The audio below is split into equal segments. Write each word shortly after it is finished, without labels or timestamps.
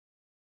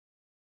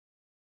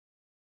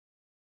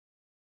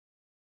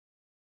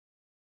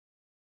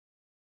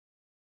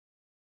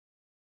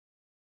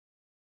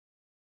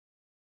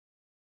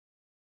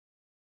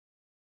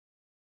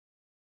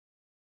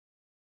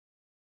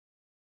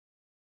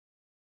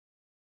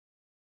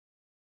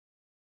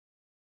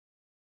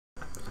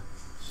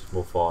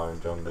more fire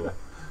in jungle.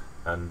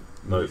 And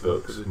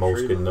notebooks,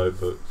 moleskin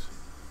notebooks.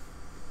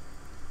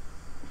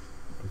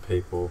 And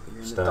people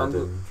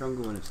standing.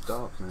 Jungle when it's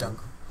dark, man.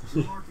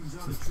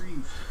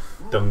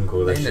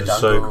 Dungle, they should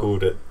so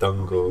called it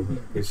Dungle.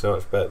 It's so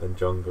much better than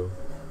jungle.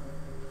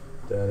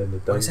 Down in the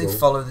Dungle. When you say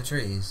follow the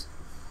trees,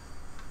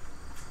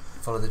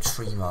 follow the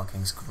tree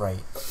markings, great.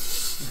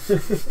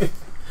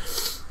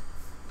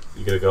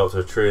 You're going to go up to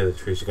a tree and the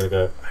trees are going to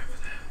go over there.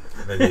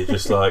 And then you're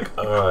just like,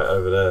 alright,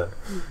 over there.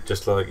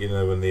 Just like, you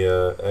know, when the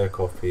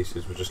aircraft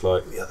pieces were just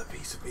like, the other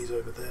piece of me's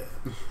over there.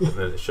 And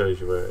then it shows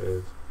you where it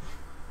is.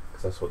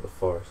 Because that's what the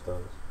forest does,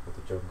 or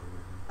the jungle.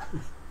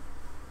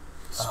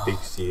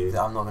 Speaks to you.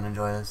 I'm not going to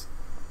enjoy this.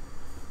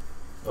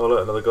 Oh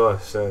look, another guy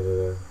standing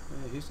there.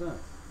 Hey, who's that?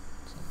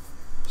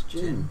 It's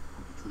Jin.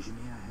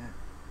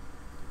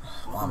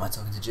 Why am I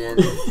talking to Jin?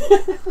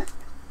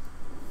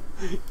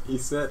 He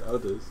said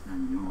others.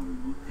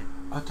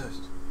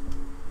 Others.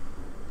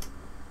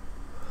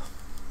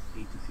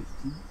 8 to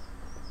 15?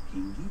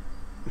 Kingi?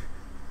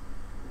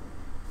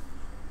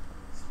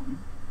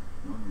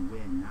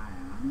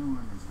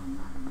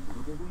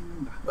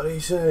 What are you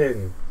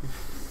saying?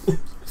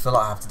 I feel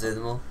like I have to do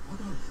them all.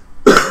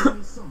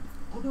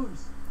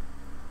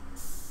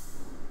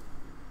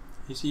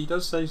 You see, he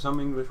does say some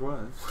English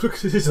words. Look at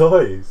his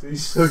eyes.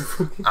 He's so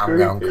fucking I'm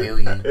creepy. gonna kill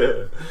you.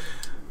 Yeah.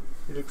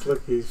 He looks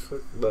like he's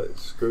fucking like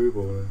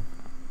screwballing.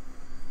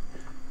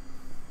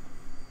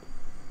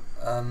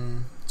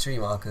 Tree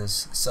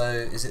markers. So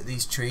is it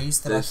these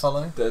trees that I There's-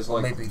 follow? there's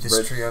Or like maybe this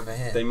red- tree over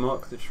here. They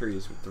mark the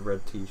trees with the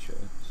red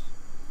t-shirts.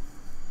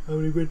 How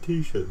many red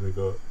t-shirts they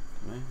got?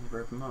 Right? They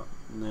wrap them up,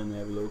 and then they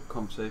have a little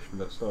conversation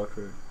about Star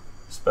Trek.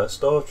 It's about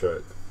Star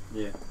Trek.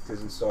 Yeah,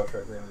 because in Star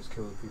Trek they always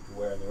kill the people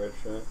wearing the red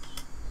shirts.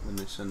 When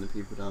they send the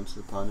people down to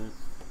the planet,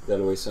 they'll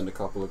always send a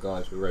couple of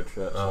guys with red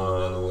shirts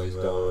on, and they'll always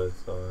die.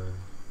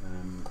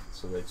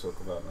 So they talk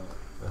about that.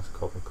 That's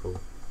comical.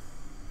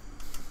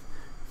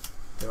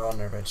 There are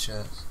no red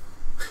shirts.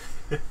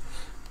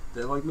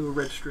 They're like little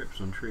red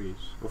strips on trees.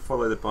 Or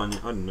follow the bunny.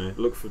 I don't know.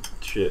 Look for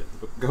shit.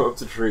 Go up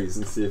to trees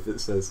and see if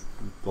it says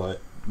like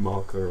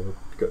marker or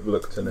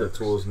look to Look next.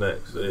 towards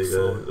next. There you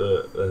go.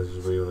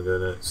 There's where you want to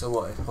go next. So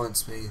what? It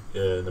points me.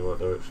 Yeah, in the right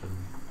direction.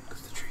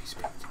 Because the trees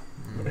speak.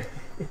 Mm.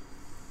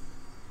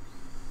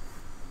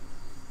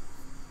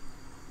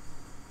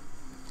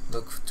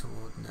 Look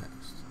toward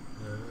next.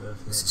 Yeah,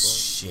 that's This is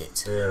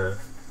shit. Yeah.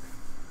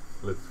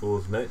 Look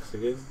towards next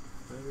again,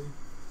 maybe?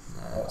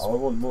 No, I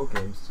want more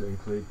games to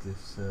include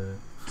this.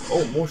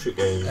 Oh, more shit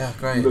games. yeah,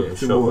 great. Look Yeah, towards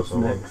shove us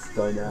on. next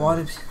dynamic. Why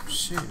did people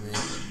shoot me?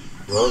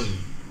 Run.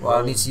 Well, I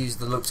Run. need to use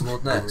the look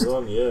toward next.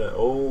 Run, yeah.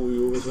 Oh,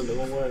 you always went the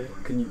wrong way.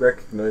 Can you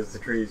recognise the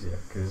trees yet?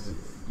 Because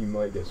you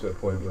might get to a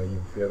point where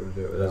you'll be able to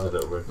do it There's a without.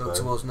 little red Look flag.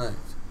 towards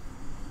next.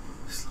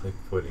 It's like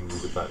pointing you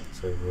the back to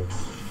say run.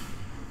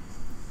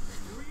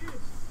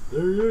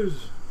 There he is.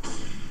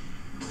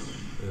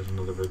 There's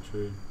another red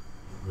tree.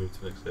 Move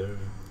to the next area.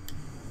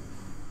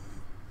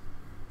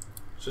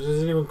 So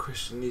does anyone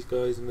question these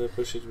guys in their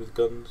bushes with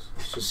guns?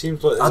 It just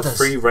seems like there's Others. a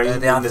free reign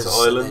The in this others, and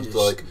they island. just-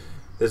 Like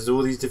there's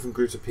all these different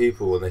groups of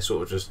people, and they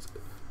sort of just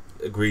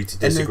agree to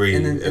disagree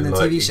in and the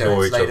like TV show,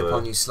 ignore it's each laid other.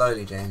 upon you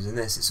slowly, James. In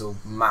this, it's all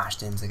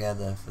mashed in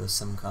together for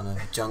some kind of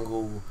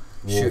jungle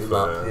shoot 'em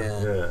up.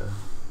 Warfare, Yeah.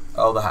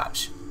 Oh, the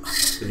hatch.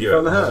 You're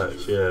at the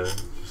hatch, yeah,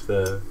 just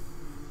there.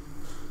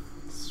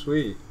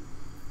 Sweet.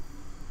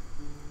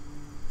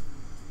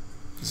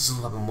 This has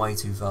all happened way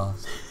too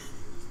fast.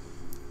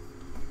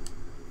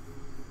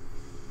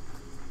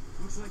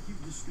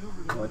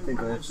 I think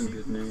I have some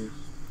good news.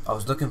 I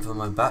was looking for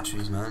my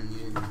batteries, man.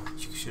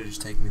 You should have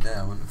just taken me there.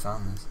 I wouldn't have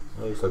found this.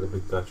 Oh, looks like a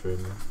big battery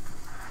in there.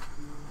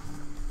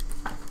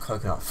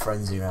 Coconut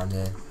frenzy around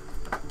here.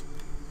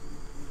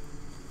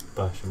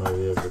 Bash him over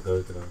here with the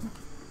coconut.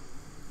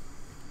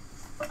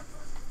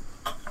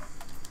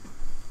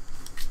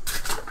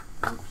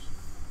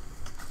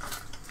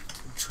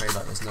 Trade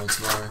like there's no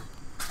tomorrow.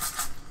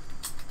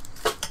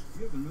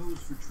 You have a nose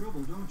for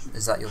trouble, don't you?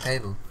 Is that your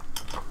cable?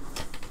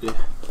 Yeah.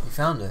 You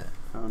found it?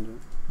 Found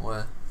it.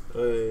 Where?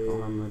 Hey.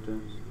 Behind my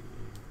desk.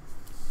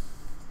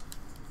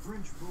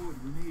 French poet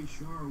René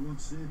Char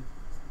once said,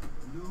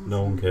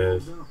 No one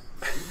cares.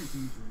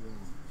 Everything's a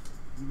wall,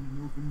 even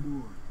an open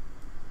door.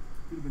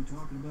 Could have been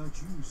talking about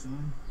you,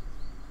 son.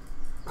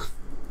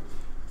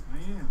 I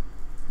am.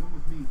 Come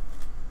with me.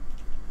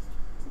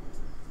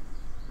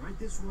 Right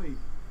this way.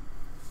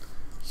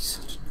 He's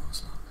such a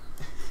nose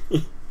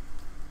lock.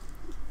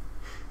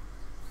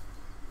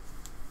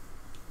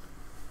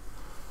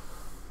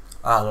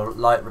 The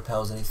light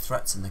repels any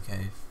threats in the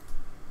cave.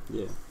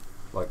 Yeah.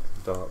 Like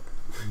dark.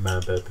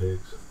 Man bear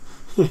pigs.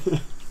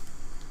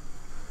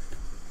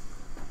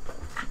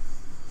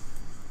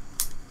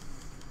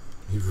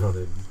 He's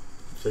running.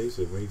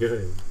 Jason, where are you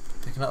going?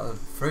 Picking up the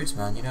fruits,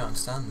 man. You don't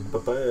understand them.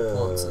 Papaya.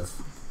 Lots of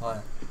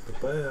papaya.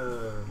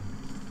 Papaya.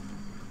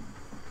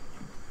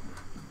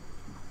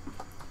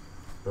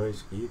 Right,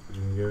 Skeet, we're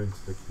gonna go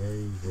into the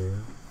cave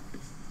now.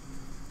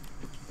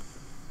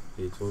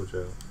 Get your torch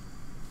out.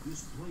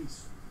 This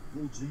place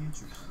holds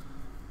answers.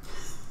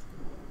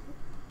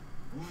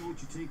 Only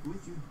what you take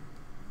with you.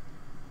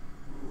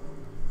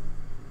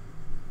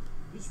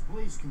 This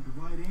place can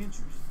provide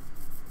answers.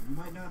 You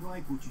might not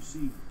like what you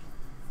see.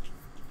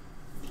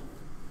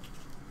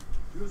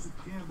 Joseph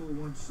Campbell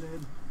once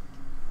said,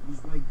 "It is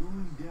by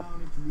going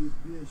down into the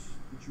abyss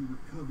that you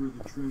recover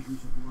the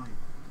treasures of life."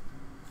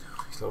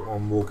 He's like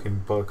one walking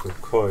bug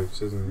of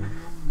quotes, isn't You're he?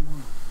 the only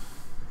one.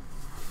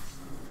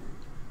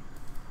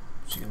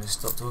 She's gonna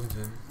stop talking to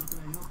him. How can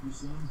I help you,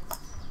 son?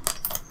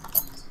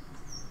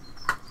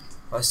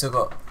 I still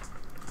got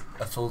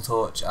a full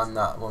torch and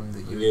that one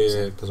that you were Yeah,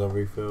 using. because I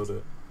refilled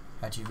it.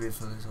 How'd you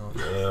refill the torch?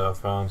 Yeah, I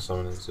found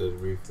something that said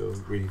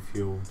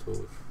refuel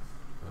torch.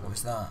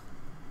 What's that?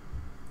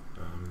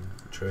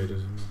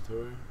 Trader's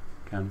inventory.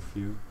 Can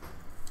fuel.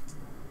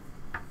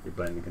 You're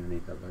plainly going to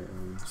need that later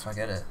on. If I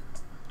get it.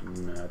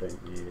 No, I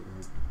don't need it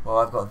yet. Well,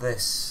 I've got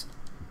this.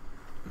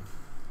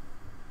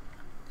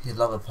 He'd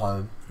love a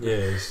poem.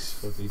 Yeah, he's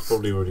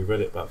probably already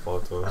read it about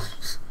 5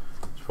 times.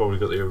 He's probably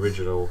got the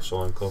original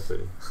signed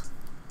copy.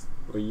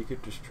 Well, you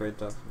could just trade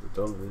that for the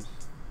dollars,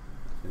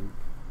 I think.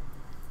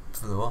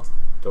 For the what?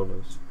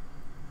 Dollars.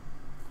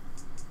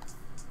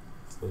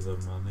 For the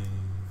money.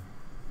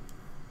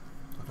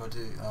 What do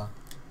I do? Oh,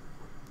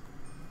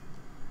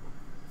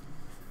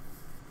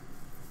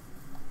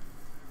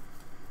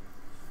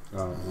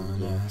 No,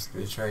 it has to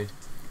be a trade.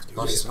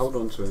 Just hold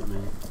on to it,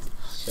 mate.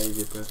 Save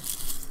your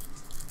breath.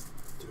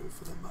 Do it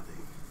for the money.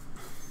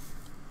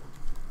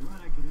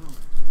 Glad I could help.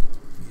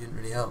 You didn't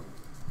really help.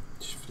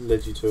 Just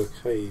led you to a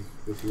cave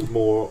with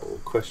more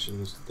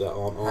questions that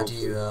aren't How do answered.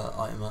 you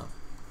item up?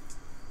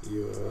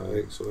 You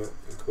X or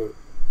equip.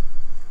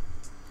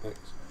 X.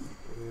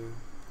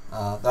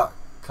 Yeah. That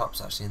cup's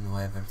actually in the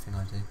way of everything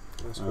I do.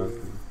 That's Oh,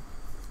 good.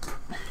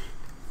 okay.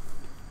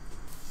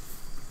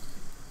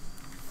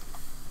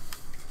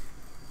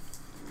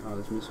 Oh,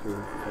 there's mystery.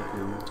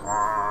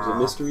 Is it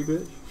mystery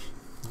bitch?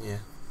 Yeah.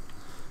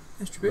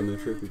 Or no,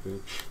 trippy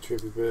bitch.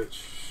 Trippy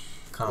bitch.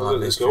 Kind of Oh, like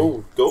there's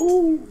mystery.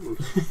 gold!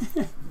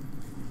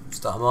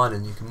 Start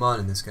mining. You can mine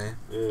in this game.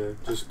 Yeah,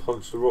 just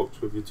punch the rocks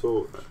with your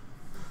torch.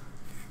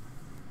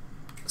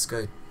 Let's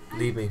go.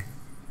 Lead me.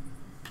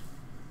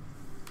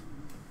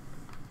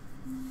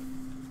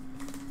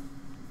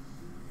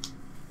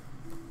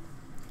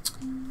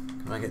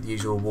 Can I get the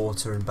usual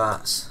water and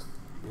bats?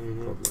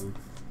 Probably.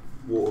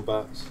 Water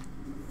bats.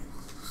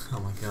 Oh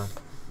my god.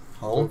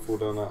 Hole? Don't fall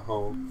down that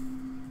hole.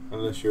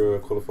 Unless you're a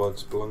qualified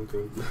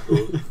spelunker. Of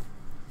course.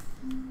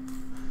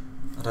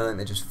 I don't think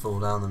they just fall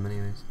down them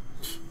anyways.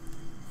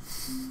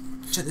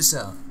 Check this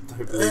out. I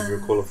don't believe you're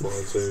qualified,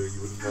 so you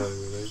wouldn't know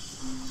really.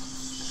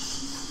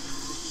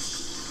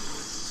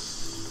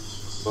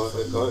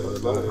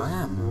 Like, I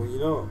am. Well, you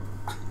know.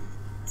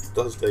 It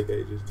does take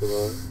ages to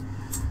learn.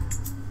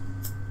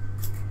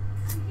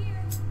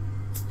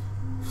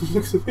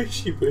 Look at the way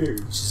she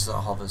moves. She just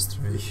like hovers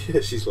through.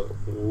 Yeah, she's like,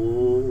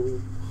 whoa.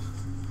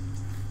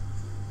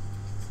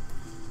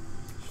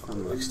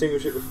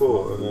 Extinguish it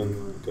before and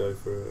then go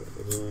for it.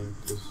 I don't know,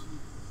 because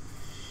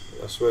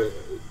I swear it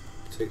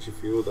takes your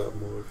fuel that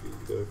more if you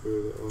go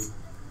through that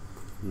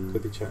one.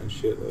 Could be chatting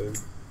shit though.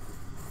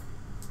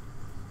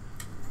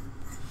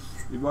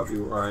 You might be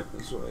right,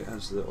 that's why it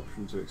has the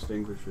option to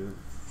extinguish it.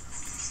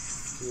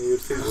 Yeah,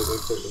 you'd think that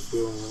they'd take the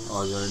fuel on.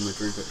 Oh, yeah, my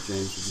drink at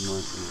James, would you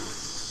mind?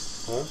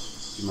 Huh?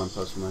 Do you mind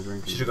passing my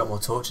drink? Should have got more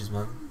torches,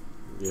 man.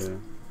 Yeah.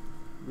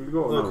 We've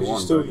got No, another because you're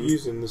one, still don't you?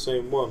 using the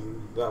same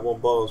one. That one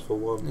bar's for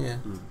one. Yeah.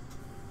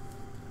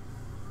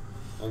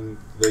 And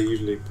they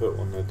usually put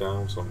one there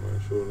down somewhere,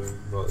 surely,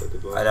 like they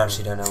did last I time.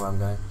 actually don't know where I'm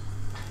going.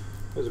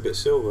 There's a bit of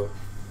silver.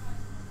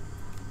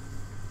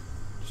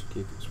 Just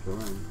keep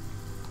exploring.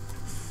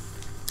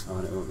 Oh,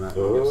 and it won't matter.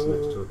 Oh, I'll get the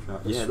next torch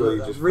out. I Yeah, swear look,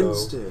 you I've just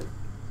rinsed fell. it.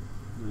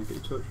 No, get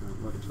your torch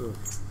out. Light your torch.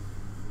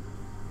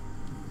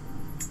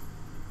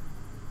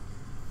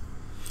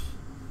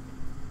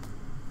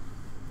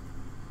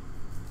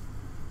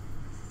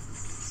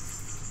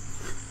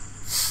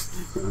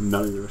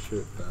 None of your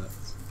shit,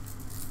 bats.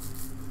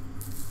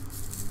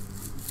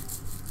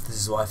 This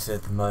is what I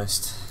feared the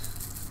most.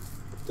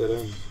 Dead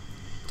end.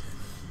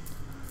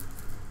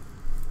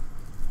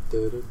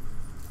 Dead end.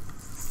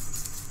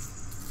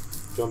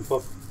 Jump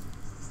up.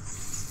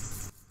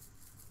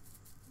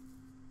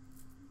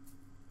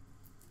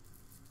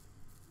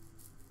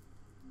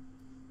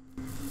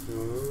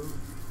 Oh,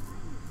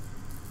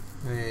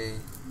 Hey.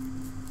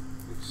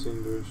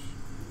 extinguish.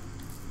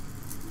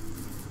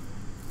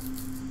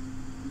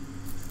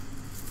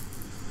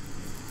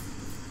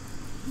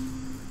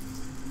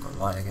 Got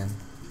light again.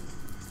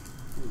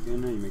 There you go,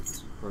 now you're making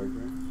some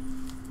progress.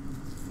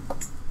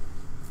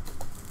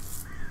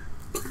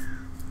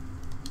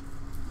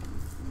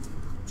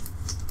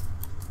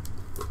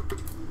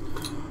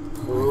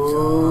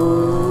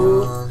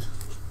 Oh.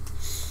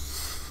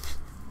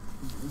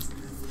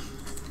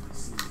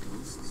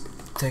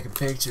 Take a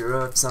picture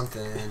of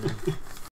something.